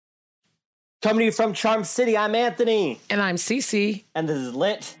Coming to you from Charm City, I'm Anthony. And I'm Cece. And this is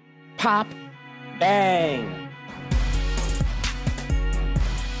Lit Pop Bang.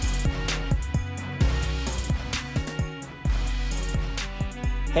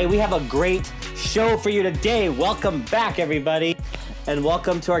 Hey, we have a great show for you today. Welcome back, everybody. And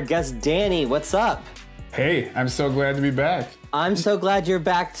welcome to our guest, Danny. What's up? Hey, I'm so glad to be back. I'm so glad you're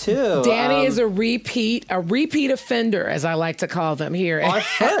back too. Danny is a repeat offender, as I like to call them here.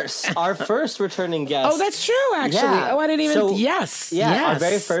 Our first returning guest. Oh, that's true, actually. Yeah. Oh, I didn't even. So, yes. Our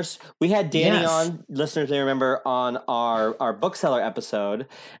very first. We had Danny on. Listeners may remember on our bookseller episode,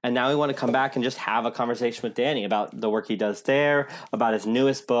 and now we want to come back and just have a conversation with Danny about the work he does there, about his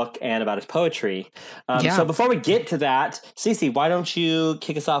newest book, and about his poetry. So before we get to that, Cece, why don't you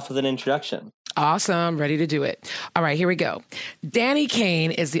kick us off with an introduction? Awesome. Ready to do it. All right, here we go. Danny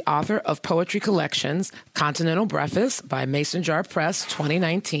Kane is the author of Poetry Collections, Continental Breakfast by Mason Jar Press,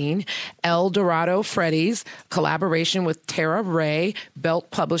 2019, El Dorado Freddy's, collaboration with Tara Ray,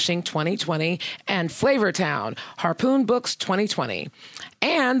 Belt Publishing, 2020, and Flavortown, Harpoon Books, 2020.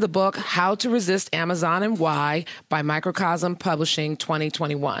 And the book How to Resist Amazon and Why by Microcosm Publishing,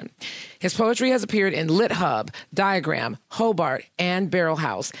 2021. His poetry has appeared in Lit Hub, Diagram, Hobart, and Barrel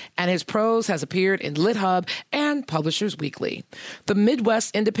House, and his prose has appeared in Lit Hub and Publishers Weekly. The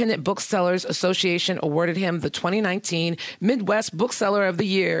Midwest Independent Booksellers Association awarded him the 2019 Midwest Bookseller of the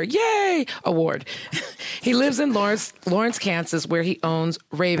Year, yay, award. He lives in Lawrence, Kansas, where he owns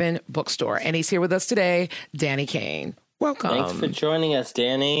Raven Bookstore, and he's here with us today, Danny Kane. Welcome. Thanks for joining us,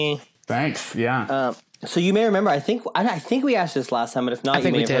 Danny. Thanks. Yeah. So you may remember, I think we asked this last time, but if not,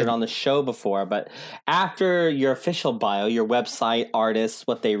 you may have heard it on the show before. But after your official bio, your website, artists,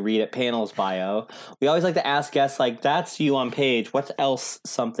 what they read at panels bio, we always like to ask guests, like, that's you on page. What's else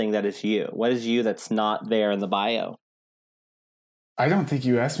something that is you? What is you that's not there in the bio? I don't think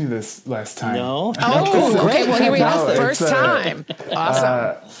you asked me this last time. No? Oh, great. Well, here we go. First time.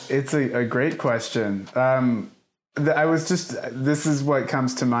 Awesome. It's a great question. This is what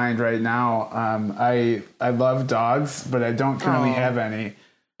comes to mind right now. I love dogs, but I don't currently have any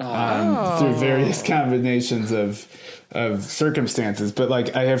through various combinations of circumstances. But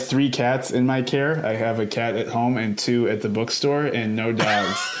like, I have 3 cats in my care. I have a cat at home and 2 at the bookstore and no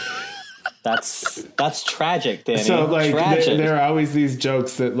dogs. That's tragic, Danny. So like, tragic. there are always these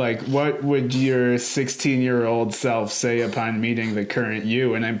jokes that like, what would your 16-year-old self say upon meeting the current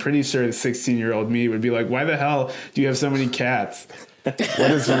you? And I'm pretty sure the 16-year-old me would be like, why the hell do you have so many cats?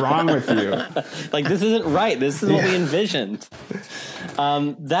 What is wrong with you? Like, this isn't right. This is what we envisioned.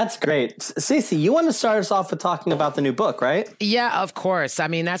 That's great. Cece, you want to start us off with talking about the new book, right? Yeah, of course. I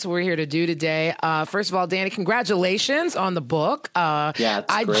mean, that's what we're here to do today. First of all, Danny, congratulations on the book.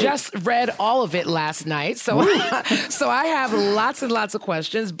 I just read all of it last night, so I have lots and lots of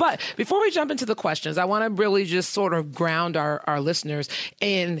questions. But before we jump into the questions, I want to really just sort of ground our listeners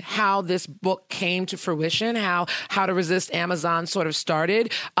in how this book came to fruition, how to Resist Amazon sort of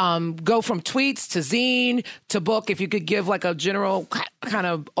started. Go from tweets to zine to book. If you could give like a general kind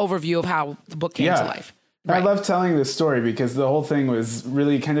of overview of how the book came to life. Right. I love telling this story because the whole thing was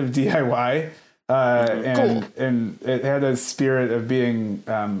really kind of DIY. And it had a spirit of being,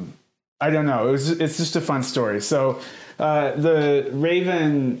 I don't know, it's just a fun story. So the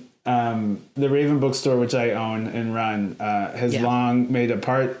Raven bookstore, which I own and run, has long made a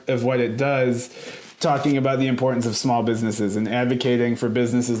part of what it does, talking about the importance of small businesses and advocating for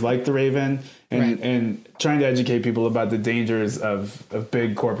businesses like the Raven and trying to educate people about the dangers of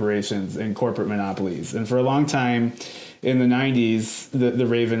big corporations and corporate monopolies. And for a long time in the 90s, the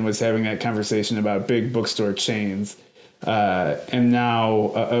Raven was having that conversation about big bookstore chains. And now,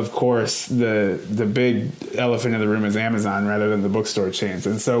 of course, the big elephant in the room is Amazon rather than the bookstore chains.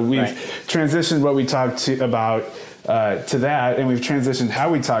 And so we've transitioned what we talked about to that, and we've transitioned how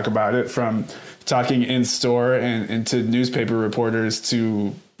we talk about it from talking in store and to newspaper reporters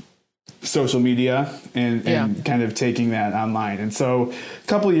to social media and kind of taking that online. And so a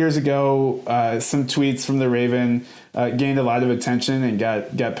couple of years ago, some tweets from the Raven gained a lot of attention and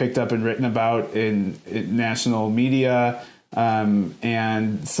got picked up and written about in national media.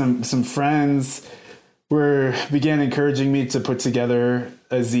 And some friends began encouraging me to put together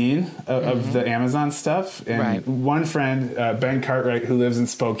a zine of the Amazon stuff. And one friend, Ben Cartwright, who lives in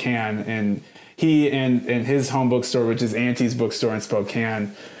Spokane, and he and his home bookstore, which is Auntie's Bookstore in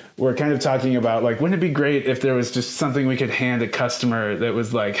Spokane, we're kind of talking about like, wouldn't it be great if there was just something we could hand a customer that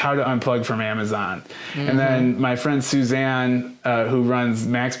was like how to unplug from Amazon? Mm-hmm. And then my friend Suzanne, who runs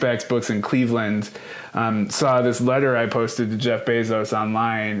Maxbacks Books in Cleveland, saw this letter I posted to Jeff Bezos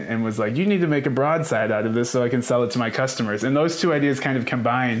online and was like, you need to make a broadside out of this so I can sell it to my customers. And those two ideas kind of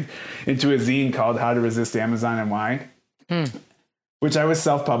combined into a zine called How to Resist Amazon and Why, which I was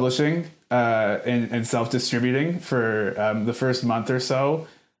self-publishing and self-distributing for the first month or so.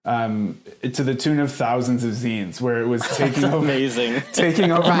 To the tune of thousands of zines, where it was taking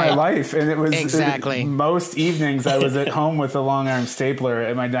over my life. And it was most evenings I was at home with a long arm stapler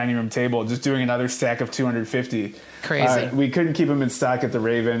at my dining room table, just doing another stack of 250. Crazy. We couldn't keep them in stock at the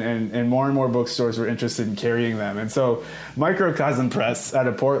Raven, and more bookstores were interested in carrying them. And so Microcosm Press out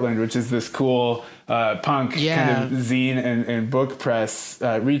of Portland, which is this cool punk kind of zine and book press,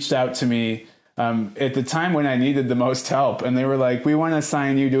 reached out to me at the time when I needed the most help. And they were like, we want to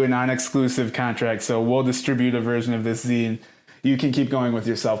sign you to a non-exclusive contract, so we'll distribute a version of this zine. You can keep going with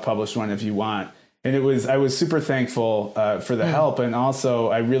your self-published one if you want. And I was super thankful for the help. And also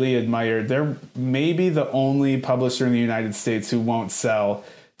I really admired, they're maybe the only publisher in the United States who won't sell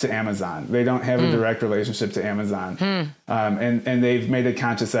to Amazon. They don't have a direct relationship to Amazon. And they've made a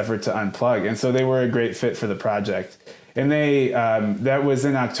conscious effort to unplug. And so they were a great fit for the project. And they that was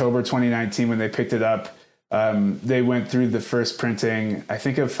in October 2019 when they picked it up. They went through the first printing, I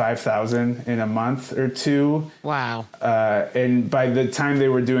think, of 5,000 in a month or two. Wow. And by the time they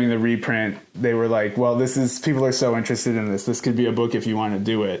were doing the reprint, they were like, well, people are so interested in this. This could be a book if you want to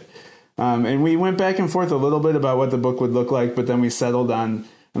do it. And we went back and forth a little bit about what the book would look like, but then we settled on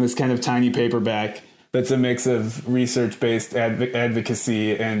this kind of tiny paperback that's a mix of research-based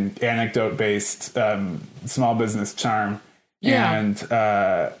advocacy and anecdote-based small business charm. Yeah.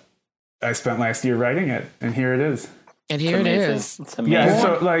 And I spent last year writing it, and here it is. And here it is. It's amazing. Yeah,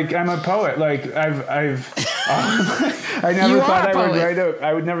 so like I'm a poet. Like I never thought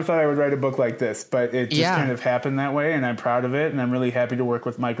I would write a book like this, but it just kind of happened that way, and I'm proud of it, and I'm really happy to work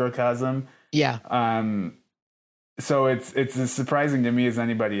with Microcosm. Yeah. So it's as surprising to me as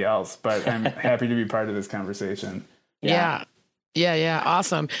anybody else, but I'm happy to be part of this conversation. Yeah.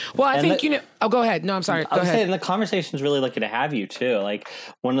 Awesome. Well, I think, go ahead. No, I'm sorry. Go ahead. And the conversation's really lucky to have you too. Like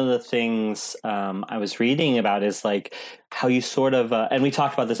one of the things I was reading about is like how you sort of, and we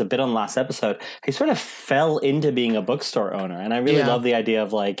talked about this a bit on the last episode, he sort of fell into being a bookstore owner. And I really love the idea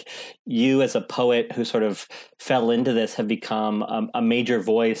of like you as a poet who sort of fell into this have become a major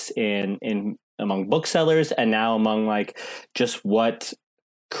voice in among booksellers and now among like just what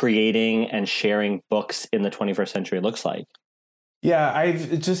creating and sharing books in the 21st century looks like. Yeah,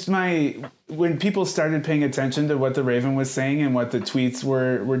 when people started paying attention to what the Raven was saying and what the tweets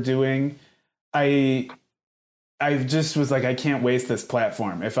were doing, I just was like, I can't waste this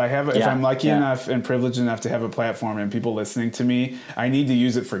platform. If I'm lucky enough and privileged enough to have a platform and people listening to me, I need to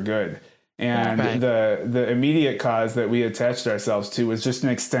use it for good. And the immediate cause that we attached ourselves to was just an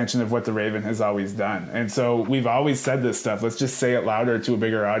extension of what the Raven has always done. And so we've always said this stuff. Let's just say it louder to a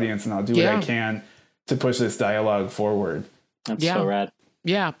bigger audience, and I'll do what I can to push this dialogue forward. That's so rad.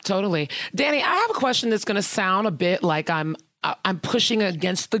 Yeah, totally. Danny, I have a question that's going to sound a bit like I'm pushing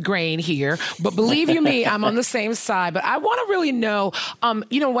against the grain here, but believe you me, I'm on the same side. But I want to really know,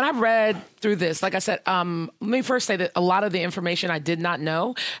 when I read through this, like I said, let me first say that a lot of the information I did not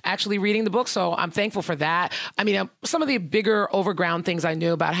know actually reading the book. So I'm thankful for that. I mean, some of the bigger overground things I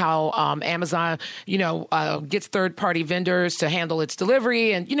knew about how Amazon, gets third-party vendors to handle its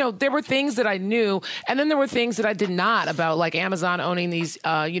delivery. And, there were things that I knew. And then there were things that I did not about, like Amazon owning these,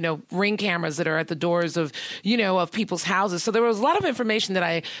 Ring cameras that are at the doors of, of people's houses. So there was a lot of information that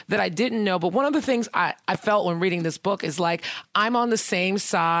I didn't know. But one of the things I felt when reading this book is like, I'm on the same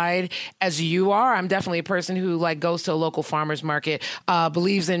side as you are. I'm definitely a person who like goes to a local farmer's market,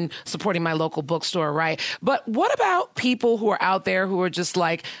 believes in supporting my local bookstore, right? But what about people who are out there who are just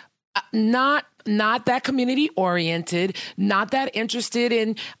like not that community oriented, not that interested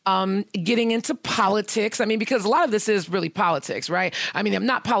in getting into politics? I mean, because a lot of this is really politics, right? I mean,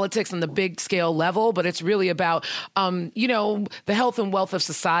 not politics on the big scale level, but it's really about, the health and wealth of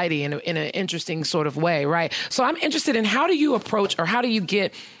society in an interesting sort of way, right? So I'm interested in how do you approach or how do you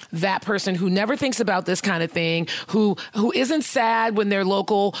get that person who never thinks about this kind of thing, who isn't sad when their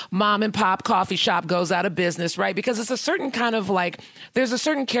local mom and pop coffee shop goes out of business, right? Because it's a certain kind of like, there's a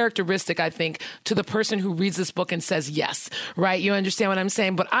certain characteristic, I think, to the person who reads this book and says yes, right? You understand what I'm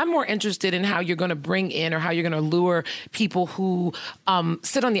saying? But I'm more interested in how you're going to bring in or how you're going to lure people who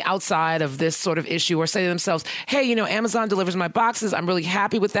sit on the outside of this sort of issue or say to themselves, hey, Amazon delivers my boxes. I'm really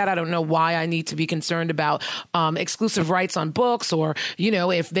happy with that. I don't know why I need to be concerned about exclusive rights on books or,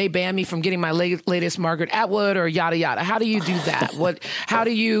 if they ban me from getting my latest Margaret Atwood or yada, yada. How do you do that? How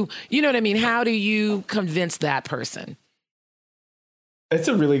do you know what I mean? How do you convince that person? It's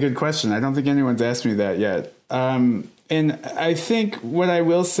a really good question. I don't think anyone's asked me that yet. And I think what I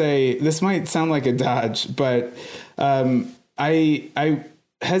will say, this might sound like a dodge, but I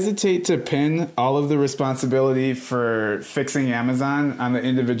hesitate to pin all of the responsibility for fixing Amazon on the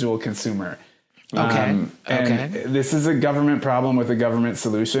individual consumer. Okay. And this is a government problem with a government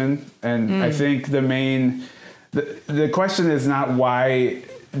solution. And I think the question is not why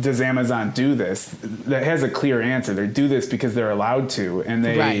does Amazon do this? That has a clear answer. They do this because they're allowed to, and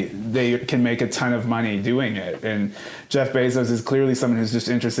they can make a ton of money doing it. And Jeff Bezos is clearly someone who's just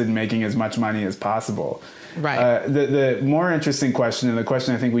interested in making as much money as possible. Right. The more interesting question, and the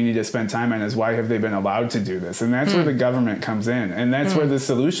question I think we need to spend time on, is why have they been allowed to do this? And that's where the government comes in, and that's where the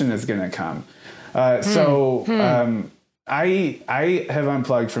solution is going to come. I have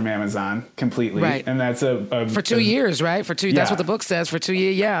unplugged from Amazon completely, right. And that's for 2 years, right? That's what the book says. For 2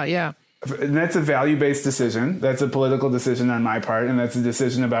 years, yeah. And that's a value-based decision. That's a political decision on my part, and that's a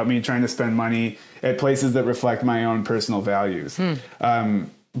decision about me trying to spend money at places that reflect my own personal values.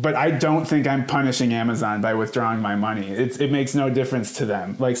 But I don't think I'm punishing Amazon by withdrawing my money. It makes no difference to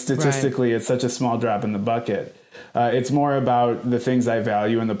them. Like statistically, It's such a small drop in the bucket. It's more about the things I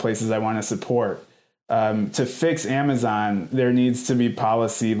value and the places I want to support. To fix Amazon, there needs to be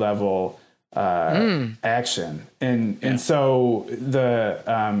policy level action, and so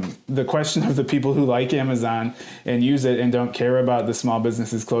the question of the people who like Amazon and use it and don't care about the small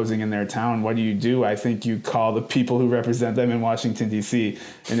businesses closing in their town, what do? I think you call the people who represent them in Washington D.C.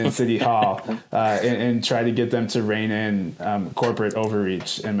 and in City Hall and try to get them to rein in corporate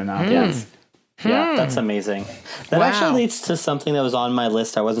overreach and monopolies. Yeah, that's amazing. That actually leads to something that was on my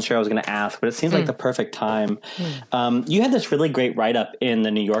list. I wasn't sure I was going to ask, but it seems like the perfect time. You had this really great write-up in The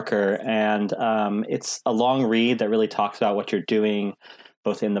New Yorker, and it's a long read that really talks about what you're doing,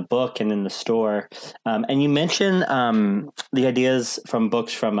 both in the book and in the store. And you mentioned the ideas from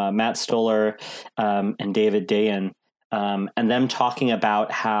books from Matt Stoller and David Dayen. And them talking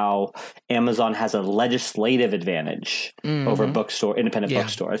about how Amazon has a legislative advantage over independent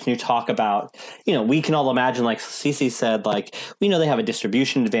bookstores. And you talk about, we can all imagine, like Cece said, like, we know they have a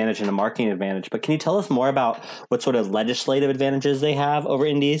distribution advantage and a marketing advantage, but can you tell us more about what sort of legislative advantages they have over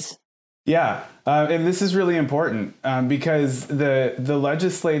indies? Yeah. And this is really important because the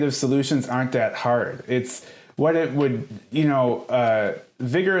legislative solutions aren't that hard. It's what it would,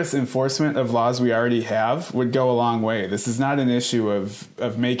 vigorous enforcement of laws we already have would go a long way. This is not an issue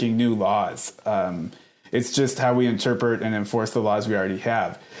of making new laws. It's just how we interpret and enforce the laws we already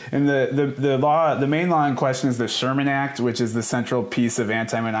have. And the main law in question is the Sherman Act, which is the central piece of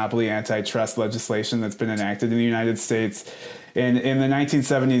anti-monopoly, antitrust legislation that's been enacted in the United States. And in the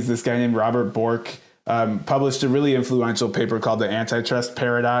 1970s, this guy named Robert Bork published a really influential paper called The Antitrust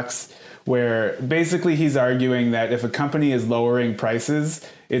Paradox, where basically he's arguing that if a company is lowering prices,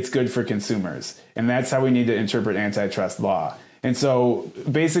 it's good for consumers. And that's how we need to interpret antitrust law. And so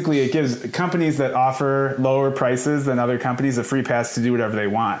basically it gives companies that offer lower prices than other companies a free pass to do whatever they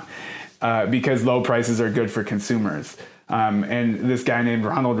want because low prices are good for consumers. And this guy named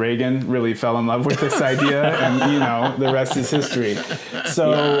Ronald Reagan really fell in love with this idea, and, the rest is history.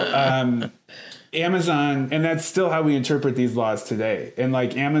 So Amazon, and that's still how we interpret these laws today. And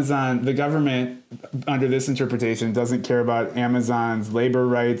like Amazon, the government under this interpretation doesn't care about Amazon's labor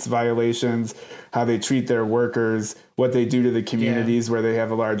rights violations, how they treat their workers, what they do to the communities where they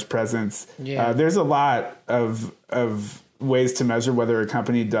have a large presence. There's a lot of ways to measure whether a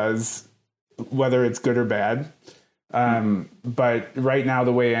company does, whether it's good or bad. But right now,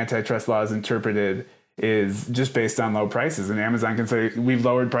 the way antitrust law is interpreted is just based on low prices, and Amazon can say, we've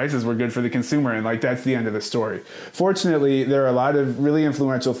lowered prices, we're good for the consumer, and like that's the end of the story. Fortunately, there are a lot of really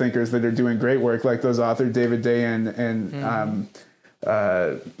influential thinkers that are doing great work, like those authors David Dayen and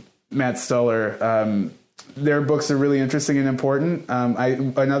Matt Stoller. Their books are really interesting and important.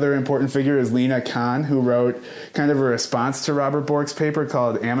 Another important figure is Lina Khan, who wrote kind of a response to Robert Bork's paper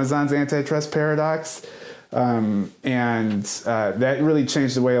called Amazon's Antitrust Paradox. That really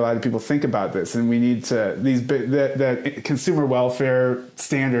changed the way a lot of people think about this. And we need to, that consumer welfare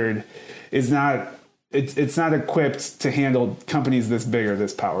standard is not, it's not equipped to handle companies this big or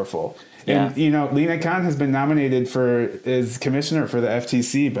this powerful. And, Lina Khan has been nominated as commissioner for the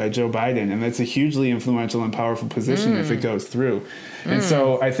FTC by Joe Biden. And that's a hugely influential and powerful position if it goes through. And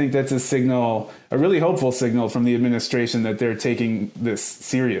so I think that's a signal, a really hopeful signal from the administration that they're taking this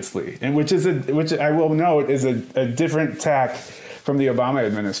seriously. And which I will note is a different tack from the Obama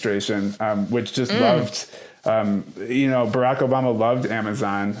administration, which just loved Barack Obama loved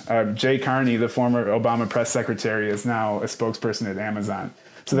Amazon. Jay Carney, the former Obama press secretary, is now a spokesperson at Amazon.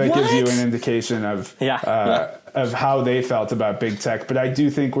 So that gives you an indication of how they felt about big tech. But I do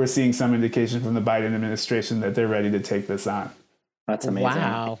think we're seeing some indication from the Biden administration that they're ready to take this on. That's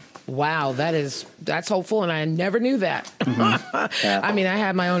amazing. Wow, that's hopeful, and I never knew that. Mm-hmm. Yeah. I mean, I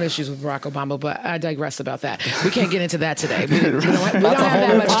had my own issues with Barack Obama, but I digress about that. We can't get into that today. We don't have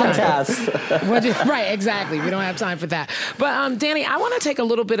that much time. Right, exactly. We don't have time for that. But Danny, I want to take a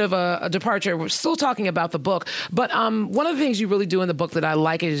little bit of a departure. We're still talking about the book, but one of the things you really do in the book that I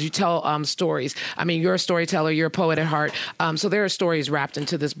like is you tell stories. I mean, you're a storyteller, you're a poet at heart, so there are stories wrapped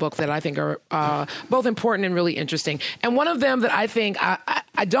into this book that I think are both important and really interesting. And one of them that I think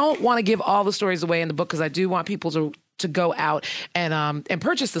I don't want to give all the stories away in the book because I do want people to go out and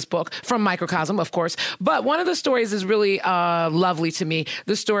purchase this book from Microcosm, of course. But one of the stories is really lovely to me.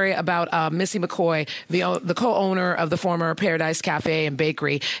 The story about Missy McCoy, the co-owner of the former Paradise Cafe and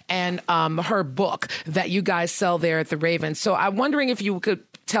Bakery, and her book that you guys sell there at the Raven. So I'm wondering if you could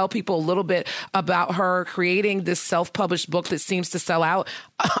tell people a little bit about her creating this self-published book that seems to sell out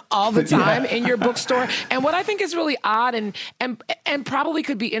all the time in your bookstore. And what I think is really odd and probably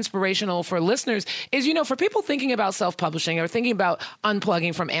could be inspirational for listeners is, for people thinking about self-publishing or thinking about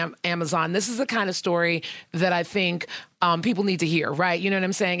unplugging from Amazon, this is the kind of story that I think people need to hear, right? You know what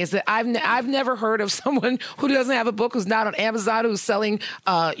I'm saying? Is that I've never heard of someone who doesn't have a book, who's not on Amazon, who's selling,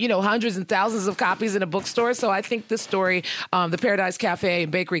 hundreds and thousands of copies in a bookstore. So I think this story, the Paradise Cafe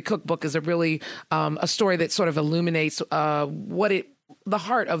and Bakery Cookbook, is a really a story that sort of illuminates the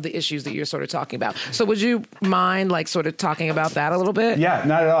heart of the issues that you're sort of talking about. So would you mind sort of talking about that a little bit? Yeah,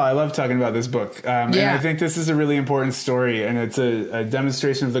 not at all. I love talking about this book. And I think this is a really important story, and it's a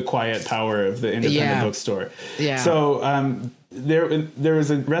demonstration of the quiet power of the independent bookstore. Yeah. So there was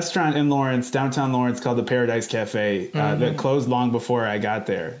a restaurant in Lawrence, downtown Lawrence, called the Paradise Cafe that closed long before I got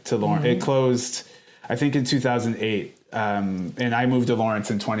there to Lawrence. Mm-hmm. It closed, I think, in 2008. And I moved to Lawrence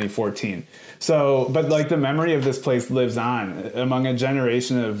in 2014. So, but the memory of this place lives on among a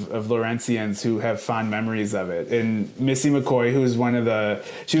generation of Lawrencians who have fond memories of it. And Missy McCoy, who's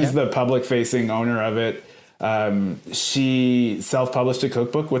she was the public facing owner of it. She self-published a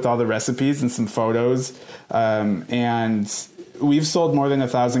cookbook with all the recipes and some photos. And we've sold more than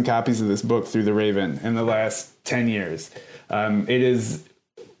 1,000 copies of this book through the Raven in the last 10 years. It is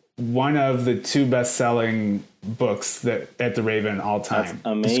one of the 2 best-selling books that at the Raven all time. That's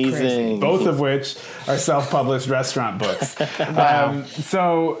amazing. Both of which are self-published restaurant books. Wow.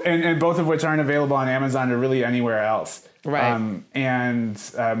 And both of which aren't available on Amazon or really anywhere else. Right.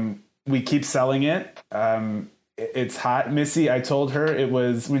 We keep selling it. It's hot. Missy, I told her it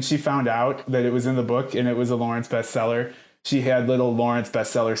was when she found out that it was in the book and it was a Lawrence bestseller. She had little Lawrence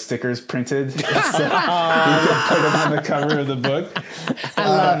bestseller stickers printed, so you could put them on the cover of the book. I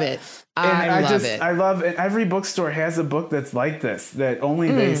love it. I love it. Every bookstore has a book that's like this, that only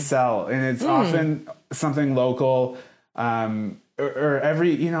they sell, and it's often something local. Or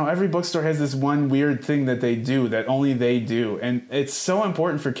every bookstore has this one weird thing that they do that only they do, and it's so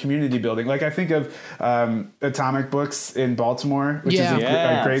important for community building. I think of Atomic Books in Baltimore, which is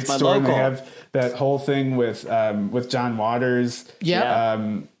a great store, and they have that whole thing with John Waters.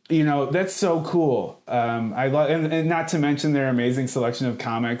 Yeah. That's so cool. I love, and not to mention their amazing selection of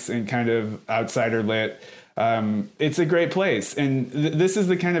comics and kind of outsider lit. It's a great place, and this is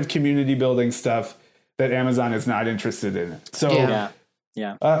the kind of community building stuff that Amazon is not interested in. So,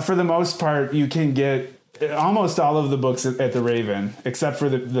 for the most part, you can get almost all of the books at the Raven, except for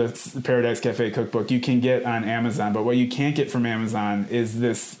the Paradise Cafe cookbook, you can get on Amazon. But what you can't get from Amazon is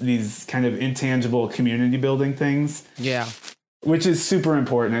these kind of intangible community building things. Yeah. Which is super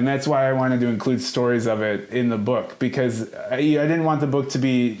important, and that's why I wanted to include stories of it in the book, because I didn't want the book to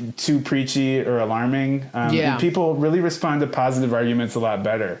be too preachy or alarming. People really respond to positive arguments a lot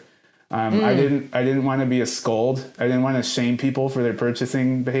better. I didn't want to be a scold. I didn't want to shame people for their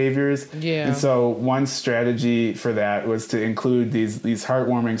purchasing behaviors. Yeah. And so one strategy for that was to include these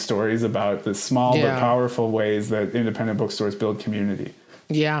heartwarming stories about the small but powerful ways that independent bookstores build community.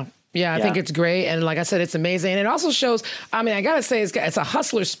 Yeah. Yeah, I think it's great. And like I said, it's amazing. And it also shows, I got to say, it's a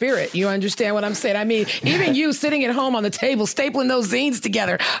hustler spirit. You understand what I'm saying? Even you sitting at home on the table, stapling those zines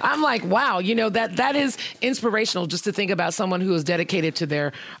together, I'm like, wow, that is inspirational, just to think about someone who is dedicated to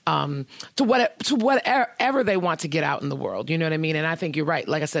their, to whatever they want to get out in the world. You know what I mean? And I think you're right.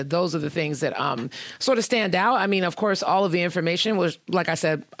 Like I said, those are the things that sort of stand out. Of course, all of the information was, like I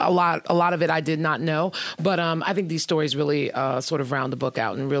said, a lot of it I did not know. But I think these stories really sort of round the book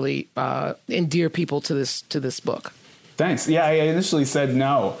out and really endear people to this book. Thanks. Yeah, I initially said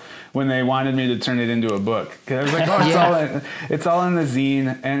no when they wanted me to turn it into a book. 'Cause I was like, oh, it's all in the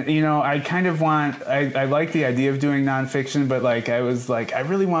zine. And, you know, I kind of I like the idea of doing nonfiction, but like, I was like, I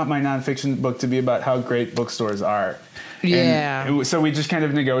really want my nonfiction book to be about how great bookstores are. Yeah. And so we just kind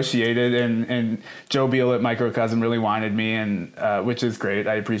of negotiated, and Joe Beal at Microcosm really wanted me, and which is great.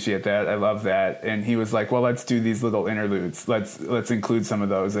 I appreciate that. I love that. And he was like, well, let's do these little interludes. Let's include some of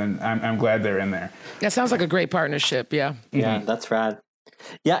those. And I'm glad they're in there. That sounds like a great partnership. Yeah. Yeah, that's rad.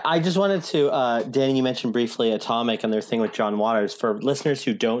 Yeah, I just wanted to, Danny, you mentioned briefly Atomic and their thing with John Waters. For listeners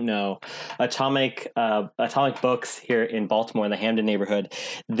who don't know, Atomic Books here in Baltimore in the Hamden neighborhood,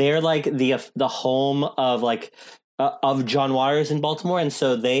 they're like the home of of John Waters in Baltimore, and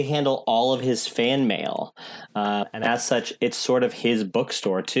so they handle all of his fan mail. And as such, it's sort of his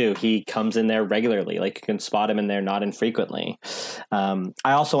bookstore too. He comes in there regularly. Like, you can spot him in there not infrequently. I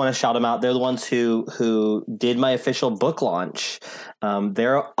also want to shout them out. They're the ones who did my official book launch.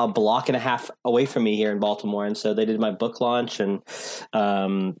 They're a block and a half away from me here in Baltimore, and so they did my book launch and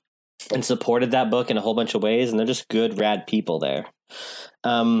supported that book in a whole bunch of ways. And they're just good, rad people there.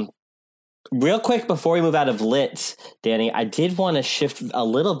 Real quick, before we move out of lit, Danny, I did want to shift a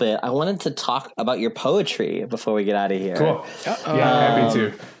little bit. I wanted to talk about your poetry before we get out of here. Cool. Yeah, happy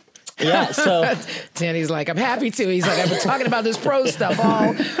to. Yeah, so Danny's like, I'm happy to. He's like, I've been talking about this prose stuff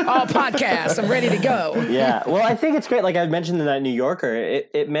all podcast. I'm ready to go. Yeah, well, I think it's great. Like I mentioned in that New Yorker,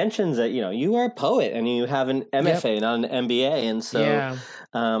 it mentions that, you know, you are a poet and you have an MFA, not an MBA. And so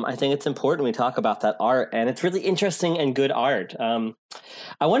I think it's important we talk about that art, and it's really interesting and good art.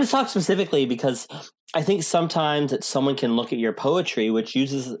 I want to talk specifically because I think sometimes that someone can look at your poetry, which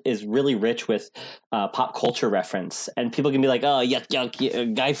is really rich with pop culture reference, and people can be like, "Oh,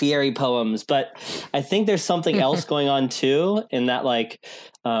 yuck, Guy Fieri poems." But I think there's something else going on too, in that, like,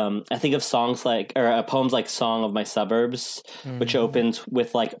 I think of poems like "Song of My Suburbs," which opens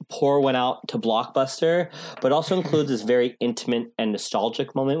with like "Pour One Out to Blockbuster," but also includes this very intimate and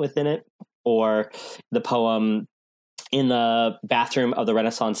nostalgic moment within it, or the poem "In the Bathroom of the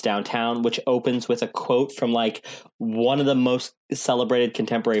Renaissance Downtown," which opens with a quote from like one of the most celebrated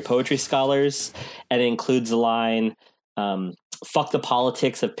contemporary poetry scholars, and it includes the line, "Fuck the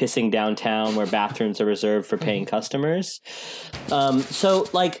politics of pissing downtown where bathrooms are reserved for paying customers." So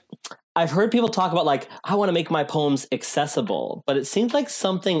like, I've heard people talk about like, I want to make my poems accessible, but it seems like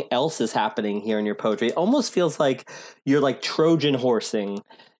something else is happening here in your poetry. It almost feels like you're like Trojan horsing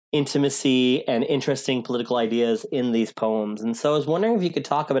intimacy and interesting political ideas in these poems. And so I was wondering if you could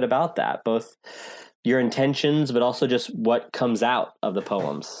talk a bit about that, both your intentions, but also just what comes out of the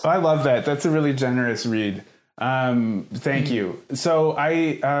poems. I love that. That's a really generous read. Thank you. So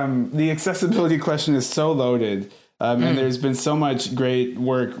the accessibility question is so loaded, and there's been so much great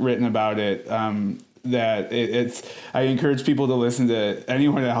work written about it, that I encourage people to listen to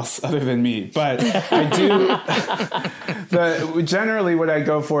anyone else other than me. But I do, generally what I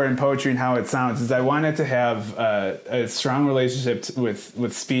go for in poetry and how it sounds is I want it to have a strong relationship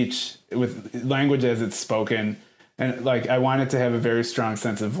with speech, with language as it's spoken. And like, I want it to have a very strong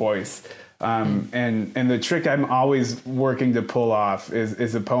sense of voice. And the trick I'm always working to pull off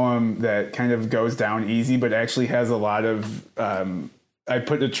is a poem that kind of goes down easy, but actually has a lot of, I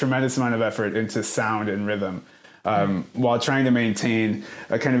put a tremendous amount of effort into sound and rhythm, while trying to maintain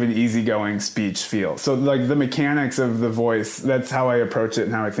a kind of an easygoing speech feel. So like the mechanics of the voice, that's how I approach it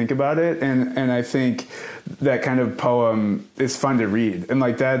and how I think about it. And I think that kind of poem is fun to read. And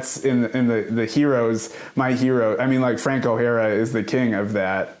like, that's in the heroes, my hero. I mean, like Frank O'Hara is the king of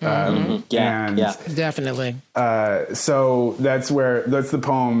that. Yeah, definitely. So that's the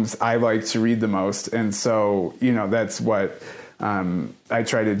poems I like to read the most. And so, you know, that's what I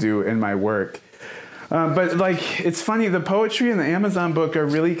try to do in my work. But like, it's funny, the poetry and the Amazon book are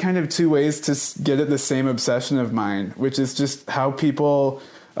really kind of two ways to get at the same obsession of mine, which is just how people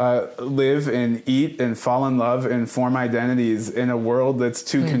live and eat and fall in love and form identities in a world that's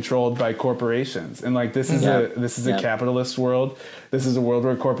too controlled by corporations. And like, this is a capitalist world. This is a world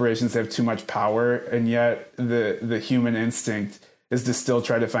where corporations have too much power, and yet the human instinct is to still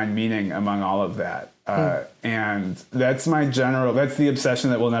try to find meaning among all of that. And that's the obsession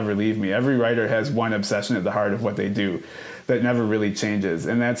that will never leave me. Every writer has one obsession at the heart of what they do that never really changes.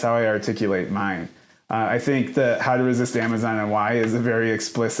 And that's how I articulate mine. I think that How to Resist Amazon and Why is a very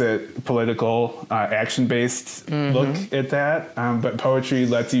explicit political, action-based look at that. But poetry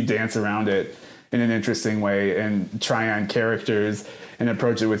lets you dance around it in an interesting way and try on characters and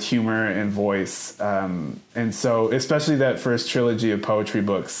approach it with humor and voice. And so especially that first trilogy of poetry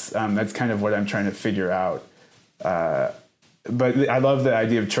books, that's kind of what I'm trying to figure out. but I love the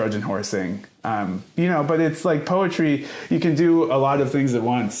idea of Trojan horsing. But it's like poetry. You can do a lot of things at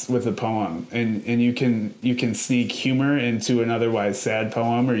once with a poem, and you can sneak humor into an otherwise sad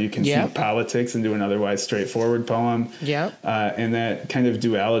poem, or you can sneak politics into an otherwise straightforward poem. Yeah. And that kind of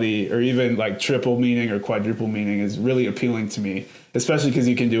duality, or even like triple meaning or quadruple meaning, is really appealing to me, especially because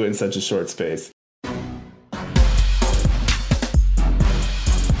you can do it in such a short space.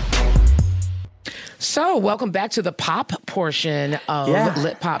 So, welcome back to the pop portion of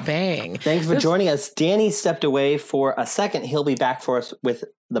Lit Pop Bang. Thanks for joining us. Danny stepped away for a second. He'll be back for us with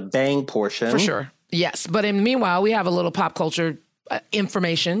the bang portion. For sure. Yes. But meanwhile, we have a little pop culture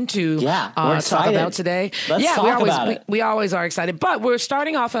information to talk about today. Let's talk about it. We always are excited, but we're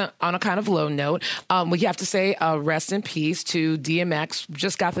starting off on a kind of low note. We have to say rest in peace to DMX.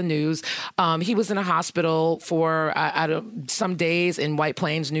 Just got the news. He was in a hospital for some days in White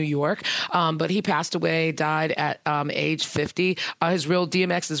Plains, New York, but he passed away, died at age 50.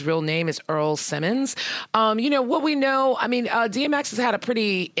 DMX's real name is Earl Simmons. What we know, DMX has had a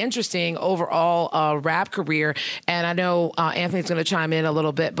pretty interesting overall rap career, and I know Anthony's going to chime in a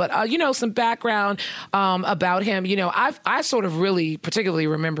little bit, but some background about him. I sort of really particularly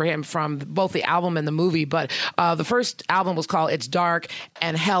remember him from both the album and the movie, but the first album was called It's Dark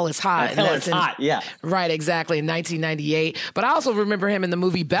and Hell is Hot. Hell is Hot, yeah. Right, exactly, in 1998. But I also remember him in the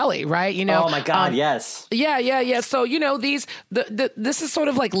movie Belly, right? Oh my God, yes. Yeah. So, this is sort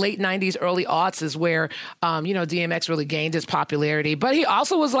of like late 90s, early aughts is where, DMX really gained his popularity. But he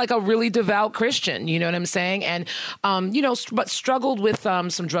also was like a really devout Christian, you know what I'm saying? And, but struggled with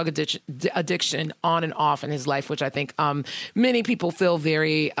some drug addiction on and off in his life, which I think many people feel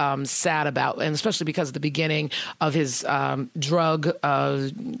very sad about, and especially because the beginning of his drug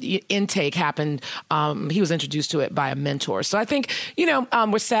intake happened. He was introduced to it by a mentor. So I think,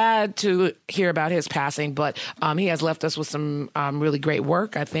 we're sad to hear about his passing, but he has left us with some really great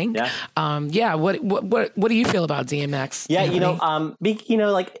work, I think. Yeah. What do you feel about DMX? Yeah, Anthony?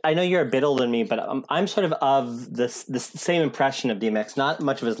 I know you're a bit older than me, but I'm sort of this same impression of DMX, not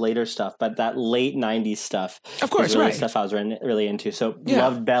much of his later stuff, but that late 90s stuff. Of course, really stuff I was really into. So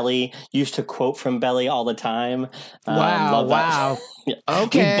loved Belly, used to quote from Belly all the time. Wow.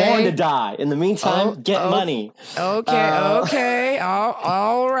 Okay. Be born to die. In the meantime, get money. Okay.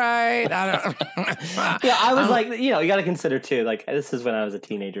 All right. I was like, you got to consider too, like this is when I was a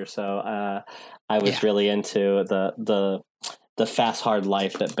teenager. So I was really into the fast, hard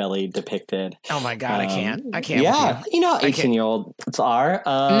life that Belly depicted. Oh my God, I can't. Yeah, 18-year-old. It's R.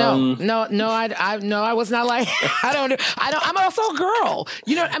 No, I was not like. I'm also a girl.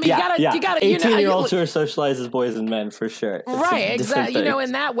 You know, you gotta. 18-year-olds who are socialized as boys and men for sure. It's right, exactly.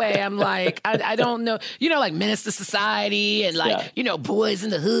 In that way, I'm like, I don't know. Like Menace to Society and Boys in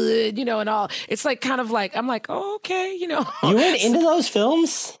the Hood. And all. It's like kind of like I'm like, oh, okay. You went into those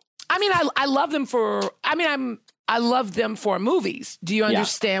films. I love them for. I love them for movies. Do you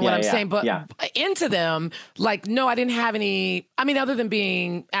understand what I'm saying? But into them, no, I didn't have any. Other than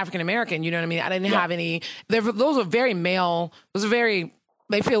being African American, you know what I mean? I didn't have any. Those are very male.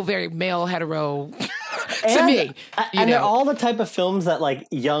 They feel very male hetero to me. And they're all the type of films that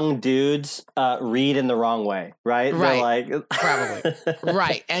young dudes read in the wrong way, right? Right. They're probably.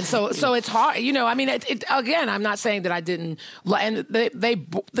 Right. And so it's hard, again, I'm not saying that I didn't, and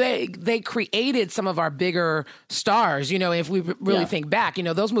they created some of our bigger stars, if we really think back,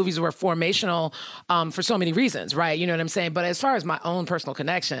 those movies were formational for so many reasons, right? You know what I'm saying? But as far as my own personal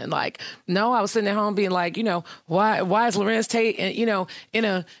connection, no, I was sitting at home being like, why is Lorenz Tate,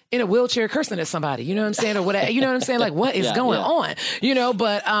 in a wheelchair cursing at somebody, you know what I'm saying, or whatever, you know what I'm saying, what is going on,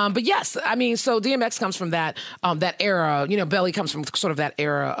 but yes, so DMX comes from that era, Belly comes from sort of that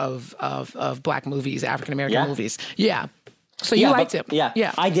era of black movies, African American movies, So you liked it,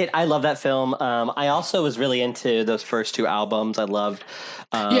 yeah, I did. I love that film. I also was really into those first two albums. I loved.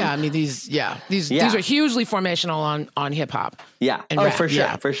 These are hugely formational on hip hop. Yeah, and rap. For sure.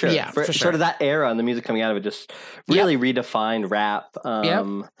 Yeah, for sure. Sort of that era and the music coming out of it just really redefined rap.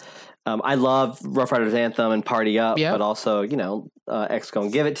 I love Rough Riders Anthem and Party Up, but also X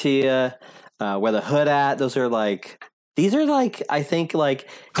Gon' Give It To You, Where the Hood At. Those are these are I think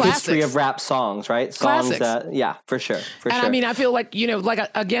history of rap songs, right? Songs that, for sure. And I feel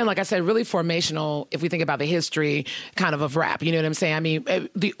again, like I said, really formational if we think about the history kind of rap, you know what I'm saying?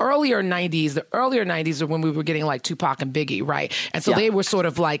 The earlier 90s are when we were getting Tupac and Biggie, right? And so they were sort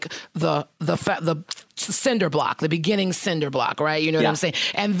of the cinder block, the beginning cinder block, right? You know what I'm saying?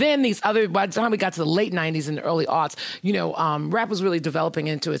 And then by the time we got to the late 90s and the early aughts, rap was really developing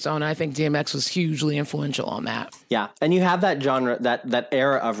into its own. And I think DMX was hugely influential on that. Yeah. And you have that genre, that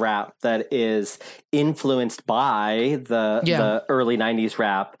era of rap that is influenced by the early 90s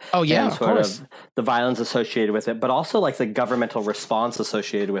rap. Oh, yeah, and sort of the violence associated with it, but also like the governmental response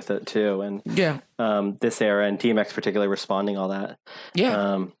associated with it too. And this era and DMX particularly responding all that.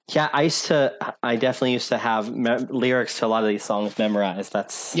 Yeah. I definitely used to have lyrics to a lot of these songs memorized.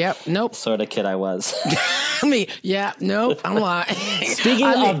 That's the sort of kid I was. I'm lying. Speaking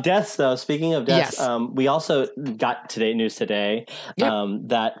of deaths, yes. We also got news today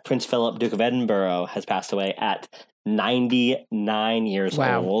that Prince Philip, Duke of Edinburgh, has passed away at 99 years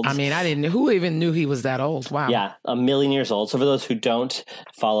old. I mean, who even knew he was that old? Wow. Yeah, 1,000,000 years old. So for those who don't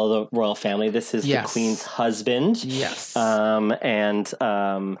follow the royal family, this is the Queen's husband. Yes.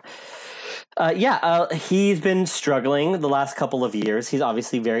 He's been struggling the last couple of years. He's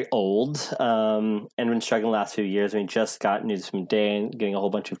obviously very old and been struggling the last few years. We just got news from today, getting a whole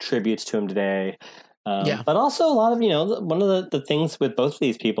bunch of tributes to him today. But also a lot of, one of the things with both of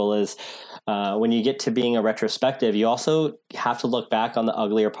these people is when you get to being a retrospective, you also have to look back on the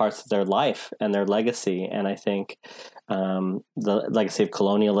uglier parts of their life and their legacy. And I think the legacy of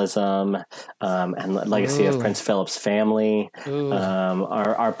colonialism and the legacy of Prince Philip's family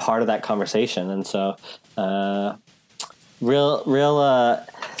are part of that conversation. And so I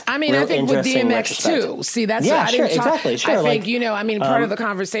think with DMX too. See, that's what I didn't talk. Exactly, sure. I think, part of the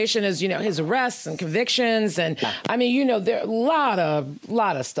conversation is, his arrests and convictions. And there are a lot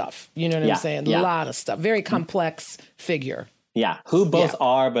of stuff. You know what I'm saying? A lot of stuff. Very complex figure. Yeah. Who both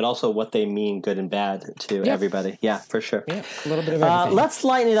are, but also what they mean, good and bad to everybody. Yeah, for sure. Yeah, a little bit of everything. Let's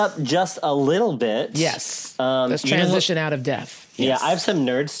lighten it up just a little bit. Yes. Let's transition out of death. Yes. Yeah, I have some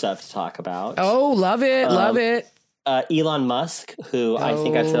nerd stuff to talk about. Oh, love it. Love it. Elon Musk, who I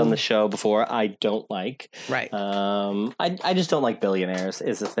think I've said on the show before, I don't like. Right. I just don't like billionaires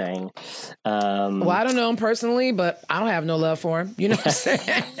is the thing. Well, I don't know him personally, but I don't have no love for him. You know what I'm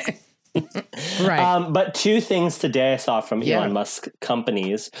saying? Right. But two things today I saw from Elon Musk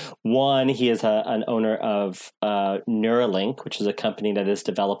companies. One, he is an owner of Neuralink, which is a company that is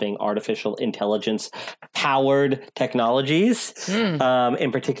developing artificial intelligence powered technologies.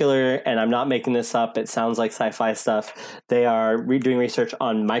 In particular, and I'm not making this up, it sounds like sci-fi stuff, they are doing research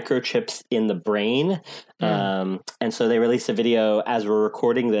on microchips in the brain. And so they released a video as we're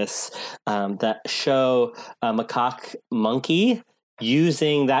recording this that show a macaque monkey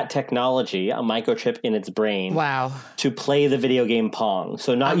using that technology, a microchip in its brain, to play the video game Pong.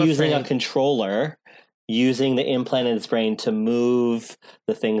 So not using a controller, using the implant in its brain to move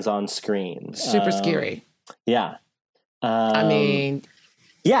the things on screen. Super scary. Yeah.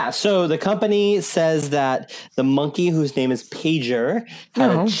 Yeah, so the company says that the monkey, whose name is Pager, had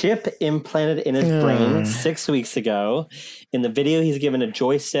a chip implanted in his brain 6 weeks ago. In the video, he's given a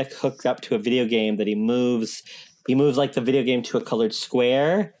joystick hooked up to a video game that he moves. He moves like the video game to a colored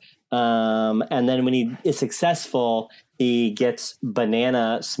square. And then when he is successful, he gets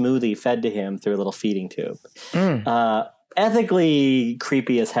banana smoothie fed to him through a little feeding tube. Ethically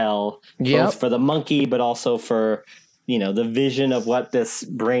creepy as hell, both for the monkey, but also for, the vision of what this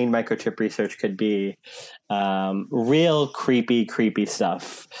brain microchip research could be. Real creepy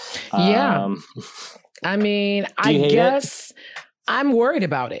stuff. I guess I'm worried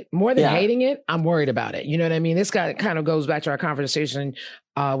about it. More than hating it, I'm worried about it. You know what I mean? This kind of goes back to our conversation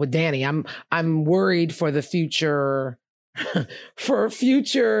with Danny. I'm worried for the future, for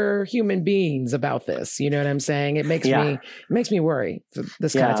future human beings about this. You know what I'm saying? It makes me worry for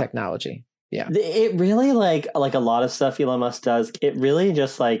this kind of technology. Yeah. It really like a lot of stuff Elon Musk does. It really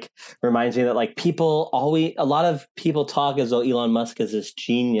just reminds me that a lot of people talk as though Elon Musk is this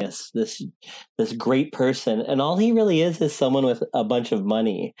genius, this great person. And all he really is someone with a bunch of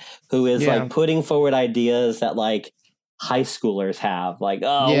money who is putting forward ideas that high schoolers have. What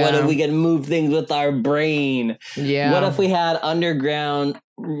if we could move things with our brain? Yeah. What if we had underground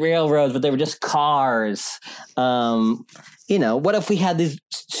railroads, but they were just cars? What if we had these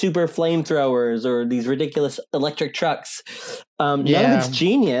super flamethrowers or these ridiculous electric trucks? None of it's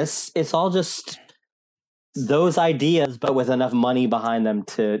genius. It's all just those ideas, but with enough money behind them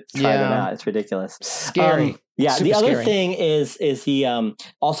to try them out. It's ridiculous. Scary. Super the other thing is he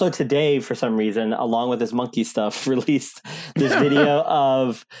also today, for some reason, along with his monkey stuff, released this video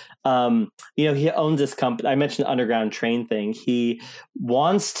of he owns this company. I mentioned the underground train thing. He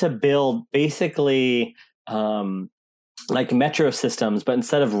wants to build basically metro systems, but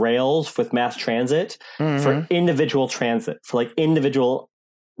instead of rails with mass transit, for individual transit, for individual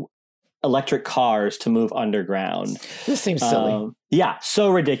electric cars to move underground. This seems silly. Yeah, so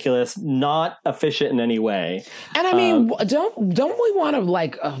ridiculous, not efficient in any way. And I mean, don't we want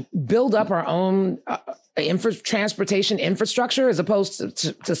to build up our own transportation infrastructure as opposed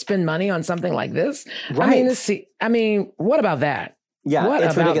to spend money on something like this? Right. I mean, what about that? Yeah, what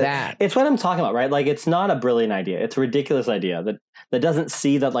it's about ridiculous. that? It's what I'm talking about, right? Like, it's not a brilliant idea. It's a ridiculous idea that doesn't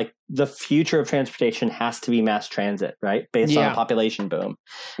see that, like, the future of transportation has to be mass transit, right? Based on a population boom.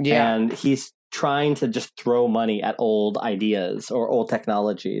 Yeah. And he's trying to just throw money at old ideas or old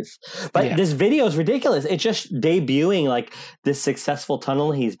technologies. But this video is ridiculous. It's just debuting, like, this successful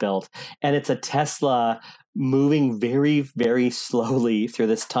tunnel he's built. And it's a Tesla moving very, very slowly through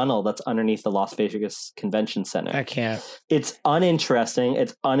this tunnel that's underneath the Las Vegas Convention Center. I can't. It's uninteresting.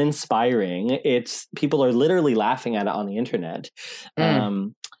 It's uninspiring. People are literally laughing at it on the internet.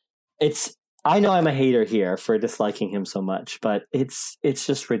 I know I'm a hater here for disliking him so much, but it's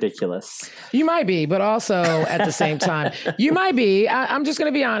just ridiculous. You might be, but also at the same time, you might be. I'm just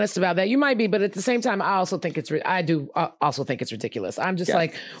going to be honest about that. You might be, but at the same time, I also think it's ridiculous. I'm just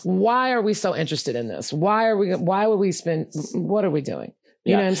like, why are we so interested in this? Why would we spend? What are we doing?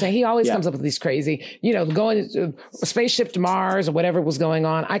 You know what I'm saying? He always comes up with these crazy, going to a spaceship to Mars or whatever was going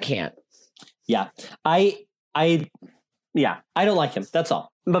on. I can't. Yeah, I don't like him. That's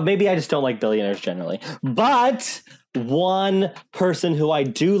all. But maybe I just don't like billionaires generally. But one person who I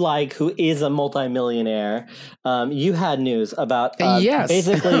do like, who is a multimillionaire, you had news about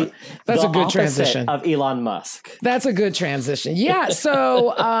basically that's the a good transition of Elon Musk. That's a good transition. Yeah.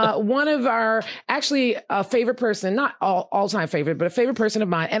 So one of our actually a favorite person, not all-time favorite, but a favorite person of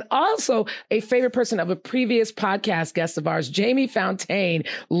mine, and also a favorite person of a previous podcast guest of ours, Jamie Fountaine,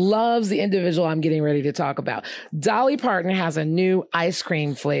 loves the individual I'm getting ready to talk about. Dolly Parton has a new ice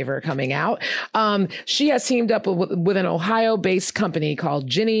cream flavor coming out. She has teamed up with an Ohio-based company called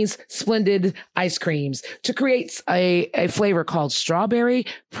Jenny's Splendid Ice Creams to create a flavor called strawberry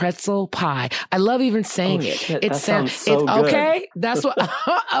pretzel pie. I love even saying it. Shit, it sounds so good. Okay. That's what.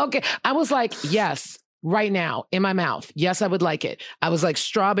 Okay. I was like, yes. Right now in my mouth. Yes, I would like it. I was like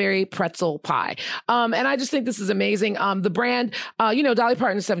strawberry pretzel pie. And I just think this is amazing. The brand, Dolly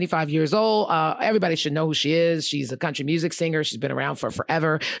Parton is 75 years old. Everybody should know who she is. She's a country music singer. She's been around for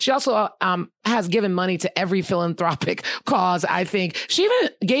forever. She also has given money to every philanthropic cause, I think. She even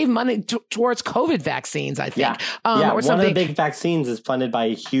gave money towards COVID vaccines, I think. Or one something. Of the big vaccines is funded by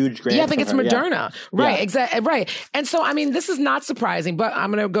a huge grant. Yeah, I think it's Moderna. Right, exactly. Right. And so, I mean, this is not surprising, but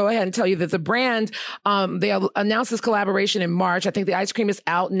I'm going to go ahead and tell you that the brand, they announced this collaboration in March. I think the ice cream is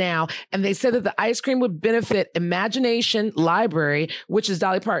out now. And they said that the ice cream would benefit Imagination Library, which is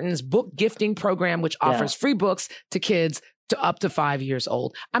Dolly Parton's book gifting program, which offers free books to kids to up to 5 years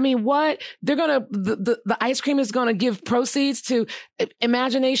old. I mean, what? They're going to, the ice cream is going to give proceeds to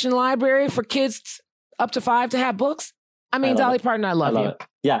Imagination Library for kids up to 5 to have books? I mean, Dolly Parton, I love you. It.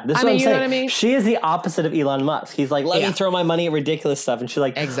 Yeah, this is what I'm saying. You know what I mean? She is the opposite of Elon Musk. He's like, let me throw my money at ridiculous stuff. And she's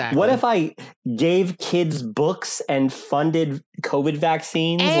like, exactly. What if I gave kids books and funded COVID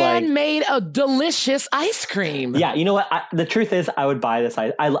vaccines? And made a delicious ice cream. Yeah, you know what? The truth is, I would buy this.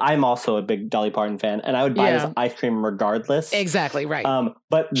 I'm also a big Dolly Parton fan, and I would buy this ice cream regardless. Exactly, right.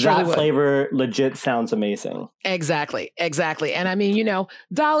 But that flavor legit sounds amazing. Exactly. And I mean,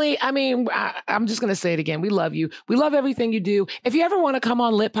 Dolly, I mean, I'm just going to say it again. We love you. We love everything you do. If you ever want to come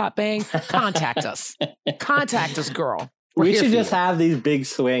on Lit Pop Bang, contact us. Contact us, girl. We should just have these big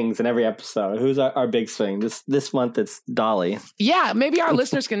swings in every episode. Who's our big swing? This month it's Dolly. Yeah, maybe our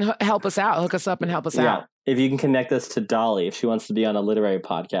listeners can help us out, hook us up and help us out. If you can connect us to Dolly, if she wants to be on a literary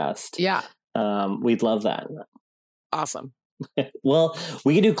podcast. Yeah. We'd love that. Awesome. Well,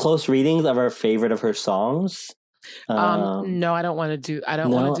 we can do close readings of our favorite of her songs. No, I don't want to do. I don't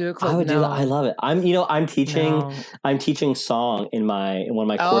want to do a close. I would do that. I love it. I'm teaching song in one of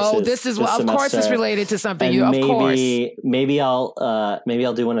my courses. Oh, this is of course it's related to something. Maybe I'll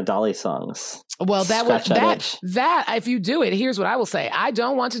do one of Dolly's songs. Well, that if you do it, here's what I will say. I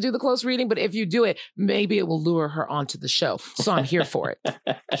don't want to do the close reading, but if you do it, maybe it will lure her onto the show. So I'm here for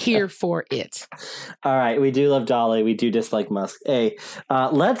it. Here for it. All right, we do love Dolly. We do dislike Musk. Hey,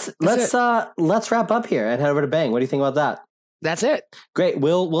 let's wrap up here and head over to Bang. What do you think about that? That's it. Great.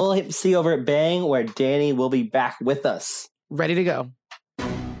 We'll see you over at Bang, where Danny will be back with us. Ready to go.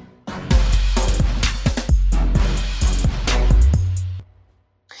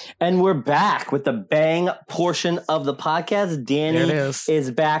 And we're back with the Bang portion of the podcast. Danny is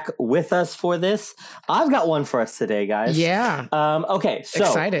back with us for this. I've got one for us today, guys. Yeah. Okay. So,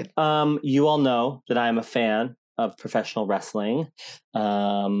 excited. You all know that I am a fan of professional wrestling.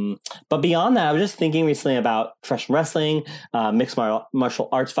 But beyond that, I was just thinking recently about professional wrestling, mixed martial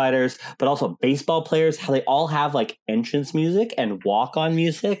arts fighters, but also baseball players, how they all have like entrance music and walk-on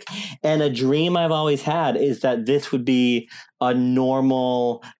music. And a dream I've always had is that this would be a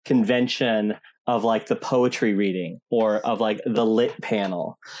normal convention of like the poetry reading or of like the lit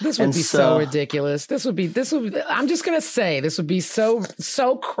panel. This would be so ridiculous. This would be, I'm just going to say this would be so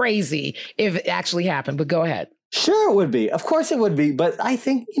crazy if it actually happened, but go ahead. Sure it would be. Of course it would be. But I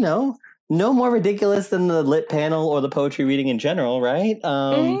think, no more ridiculous than the lit panel or the poetry reading in general, right?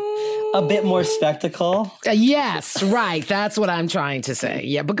 A bit more spectacle. Yes, right. That's what I'm trying to say.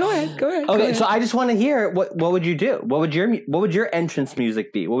 Yeah, but go ahead. Okay, so I just want to hear what would you do? What would your entrance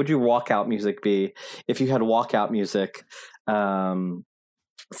music be? What would your walkout music be if you had walkout music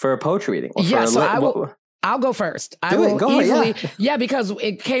for a poetry reading? Or I'll go first. Yeah, because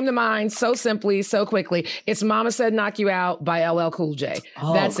it came to mind so simply, so quickly. It's Mama Said Knock You Out by LL Cool J.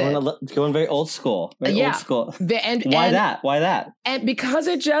 That's going very old school. Old school. Why that? And because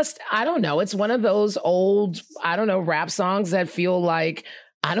it just, I don't know, it's one of those old, rap songs that feel like,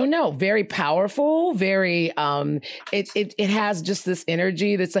 very powerful, very, it has just this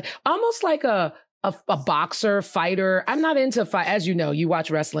energy that's like, almost like a boxer, fighter. I'm not into fight. As you know, you watch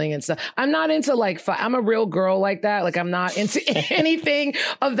wrestling and stuff. I'm not into like fight. I'm a real girl like that. Like I'm not into anything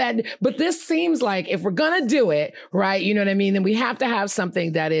of that. But this seems like if we're going to do it, right, you know what I mean, then we have to have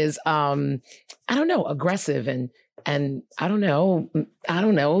something that is, aggressive and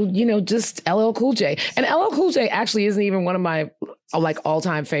just LL Cool J. And LL Cool J actually isn't even one of my like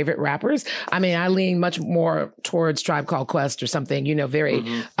all-time favorite rappers. I mean, I lean much more towards Tribe Called Quest or something, very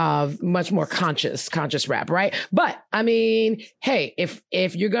much more conscious rap, right? But I mean, hey,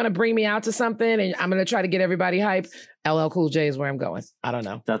 if you're gonna bring me out to something and I'm gonna try to get everybody hype, LL Cool J is where I'm going. I don't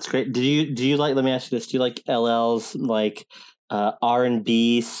know. That's great. Do you like? Let me ask you this: do you like LL's like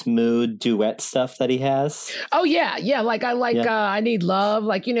R&B smooth duet stuff that he has? Oh yeah. Like I like I Need Love.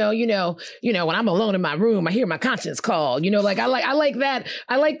 Like when I'm alone in my room, I hear my conscience call. Like I like that.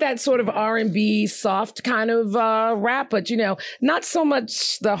 I like that sort of R&B soft kind of rap, but not so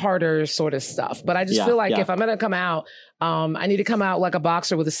much the harder sort of stuff. But I just feel like if I'm gonna come out, I need to come out like a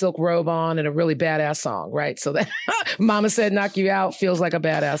boxer with a silk robe on and a really badass song, right? So that Mama Said Knock You Out feels like a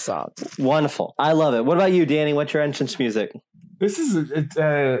badass song. Wonderful. I love it. What about you, Danny? What's your entrance music? This is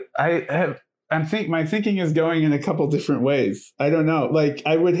my thinking is going in a couple different ways. I don't know. Like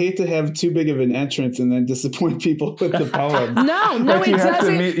I would hate to have too big of an entrance and then disappoint people with the poem. No, like it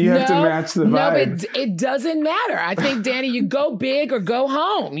doesn't. You have to match the vibe. No, it doesn't matter. I think, Danny, you go big or go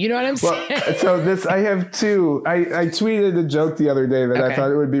home. You know what I'm saying? So I have two. I tweeted a joke the other day that I thought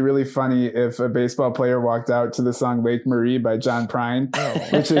it would be really funny if a baseball player walked out to the song Lake Marie by John Prine,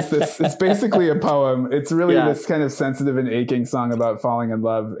 which is this. It's basically a poem. It's really this kind of sensitive and aching song about falling in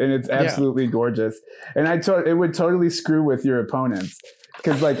love, and it's absolutely gorgeous. And it would totally screw with your opponents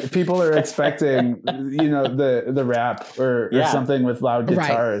because like people are expecting the rap or something with loud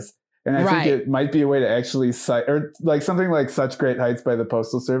guitars, and I think it might be a way to actually or like something like Such Great Heights by the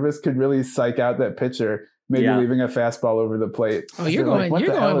Postal Service could really psych out that pitcher. Maybe leaving a fastball over the plate. Oh, you're going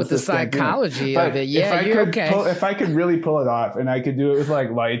with the psychology of it. Yeah, if I could really pull it off, and I could do it with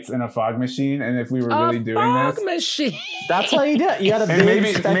like lights and a fog machine, and if we were really doing this, fog machine. That's how you do it. You got to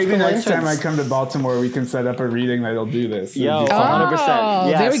maybe next time I come to Baltimore, we can set up a reading that'll do this. 100%.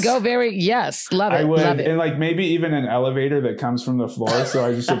 Yes. There we go. Love it. I would, love it. And like maybe even an elevator that comes from the floor, so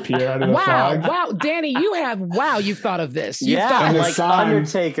I just appear out of the fog. Wow, Danny, you've thought of this. Like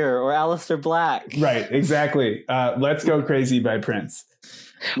Undertaker or Aleister Black. Right, exactly. Let's Go Crazy by Prince.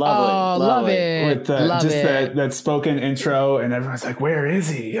 Love it. With that spoken intro, and everyone's like, "Where is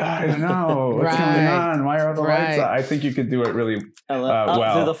he? I don't know what's going on. Why are all the lights out?" I think you could do it really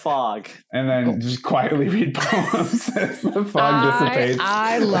well through the fog, and then just quietly read poems as the fog dissipates.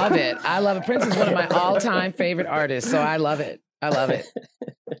 I love it. Prince is one of my all-time favorite artists, so I love it.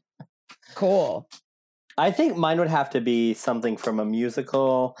 Cool. I think mine would have to be something from a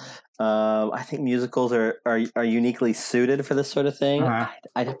musical. I think musicals are uniquely suited for this sort of thing.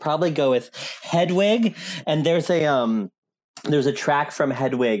 I'd probably go with Hedwig, and there's a track from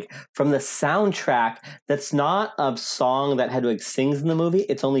Hedwig from the soundtrack that's not a song that Hedwig sings in the movie.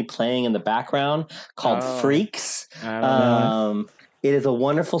 It's only playing in the background called Freaks. It is a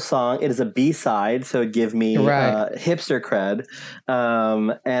wonderful song. It is a B-side, so it'd give me hipster cred,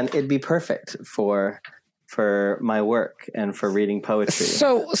 and it'd be perfect for my work and for reading poetry.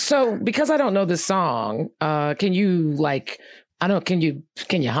 So because I don't know this song, can you like I don't. Can you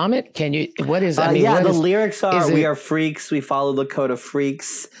hum it? Can you? What is? I mean, yeah, the lyrics are: "We are freaks. We follow the code of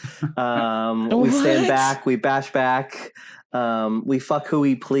freaks. We stand back. We bash back. We fuck who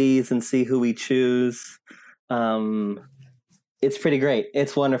we please and see who we choose." It's pretty great.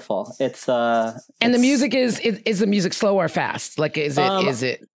 It's wonderful. It's and the music is the music slow or fast? Like, is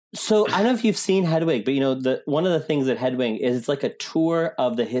it? So I don't know if you've seen Hedwig, but one of the things at Hedwig is it's like a tour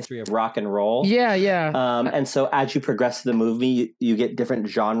of the history of rock and roll. Yeah, yeah. And so as you progress through the movie, you get different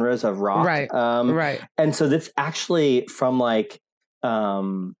genres of rock. Right. Right. And so that's actually from like,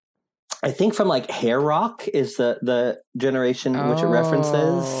 I think from like hair rock is the generation which it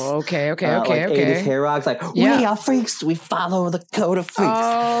references. Okay. Like 80s hair rock. It's like, we are freaks. We follow the code of freaks.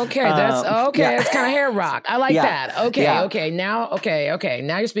 Okay. That's okay. Yeah. It's kind of hair rock. I like that. Okay. Yeah. Okay. Now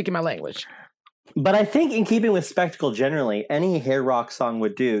you're speaking my language. But I think in keeping with spectacle generally, any hair rock song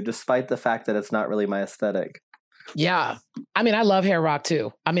would do, despite the fact that it's not really my aesthetic. Yeah. I mean, I love hair rock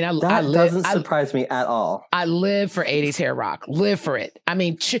too. I mean, doesn't surprise me at all. I live for 80s hair rock. Live for it. I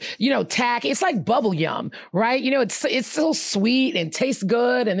mean, tack, it's like bubble yum, right? It's so sweet and tastes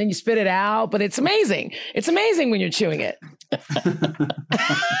good and then you spit it out, but it's amazing. It's amazing when you're chewing it.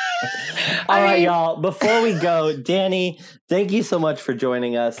 All right, y'all. Before we go, Danny, thank you so much for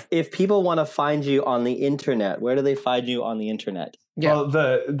joining us. If people want to find you on the internet, where do they find you on the internet? Yeah. Well,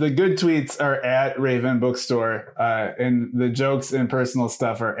 the good tweets are at Raven Bookstore, and the jokes and personal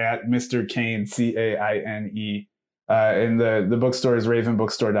stuff are at Mr. Caine, Caine. And the bookstore is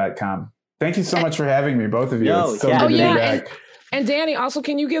ravenbookstore.com. Thank you so much for having me, both of you. It's so good to be back. And Danny, also,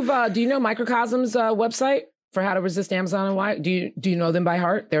 can you give? Do you know Microcosm's website for How to Resist Amazon and Why? Do you know them by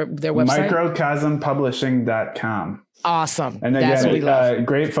heart? Their website? Microcosmpublishing.com. Awesome. And again,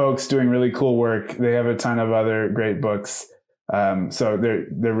 great folks doing really cool work. They have a ton of other great books. So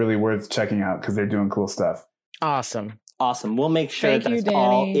they're really worth checking out because they're doing cool stuff. Awesome. We'll make sure that's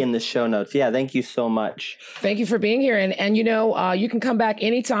all in the show notes. Yeah, thank you so much. Thank you for being here. And you can come back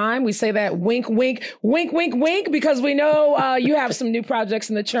anytime. We say that wink, wink, wink, wink, wink, because we know you have some new projects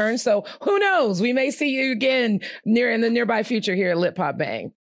in the churn. So who knows? We may see you again in the nearby future here at Lit Pop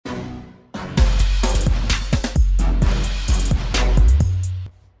Bang.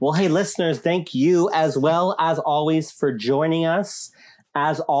 Well, hey, listeners, thank you as well as always for joining us.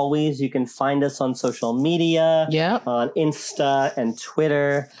 As always, you can find us on social media, on Insta and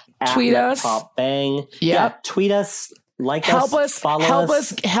Twitter. Tweet us. Pop Bang. Yeah, tweet us, follow us.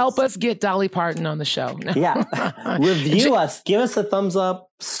 Help us get Dolly Parton on the show. Review us. Give us a thumbs up,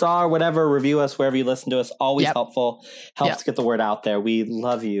 star, whatever. Review us wherever you listen to us. Always helpful. Helps get the word out there. We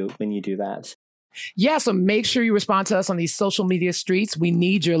love you when you do that. Yeah, so make sure you respond to us on these social media streets. We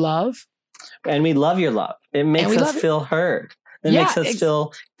need your love. And we love your love. It makes us feel heard. It makes us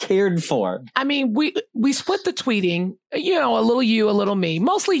feel cared for. I mean, we split the tweeting, a little you, a little me,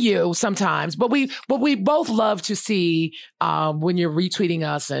 mostly you sometimes, but we both love to see when you're retweeting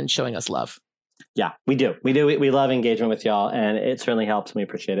us and showing us love. Yeah, we do. We love engagement with y'all, and it certainly helps, and we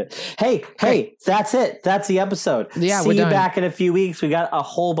appreciate it. Hey, that's it. That's the episode. Yeah, See you back in a few weeks. We got a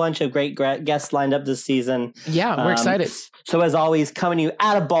whole bunch of great guests lined up this season. Yeah, we're excited. So as always, coming to you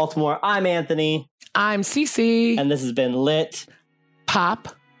out of Baltimore, I'm Anthony. I'm Cece. And this has been Lit Pop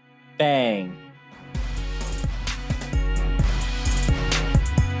Bang.